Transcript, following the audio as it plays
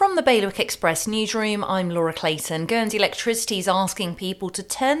From the Bailiwick Express newsroom, I'm Laura Clayton. Guernsey Electricity is asking people to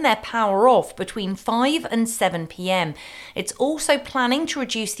turn their power off between 5 and 7 p.m. It's also planning to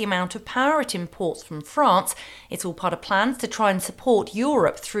reduce the amount of power it imports from France. It's all part of plans to try and support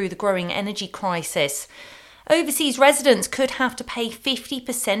Europe through the growing energy crisis. Overseas residents could have to pay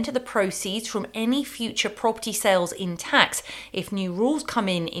 50% of the proceeds from any future property sales in tax if new rules come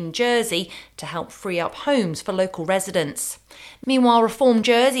in Jersey to help free up homes for local residents. Meanwhile, Reform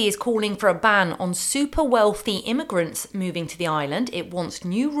Jersey is calling for a ban on super wealthy immigrants moving to the island. It wants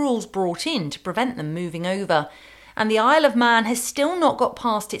new rules brought in to prevent them moving over. And the Isle of Man has still not got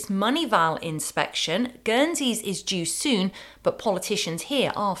past its Moneyval inspection. Guernsey's is due soon, but politicians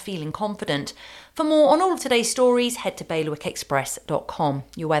here are feeling confident. For more on all of today's stories, head to bailiwickexpress.com.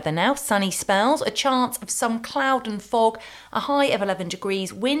 Your weather now: sunny spells, a chance of some cloud and fog, a high of 11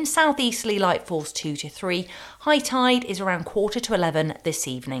 degrees, wind southeasterly light force 2 to 3. High tide is around 10:45 this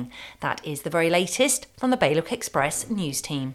evening. That is the very latest from the Bailiwick Express news team.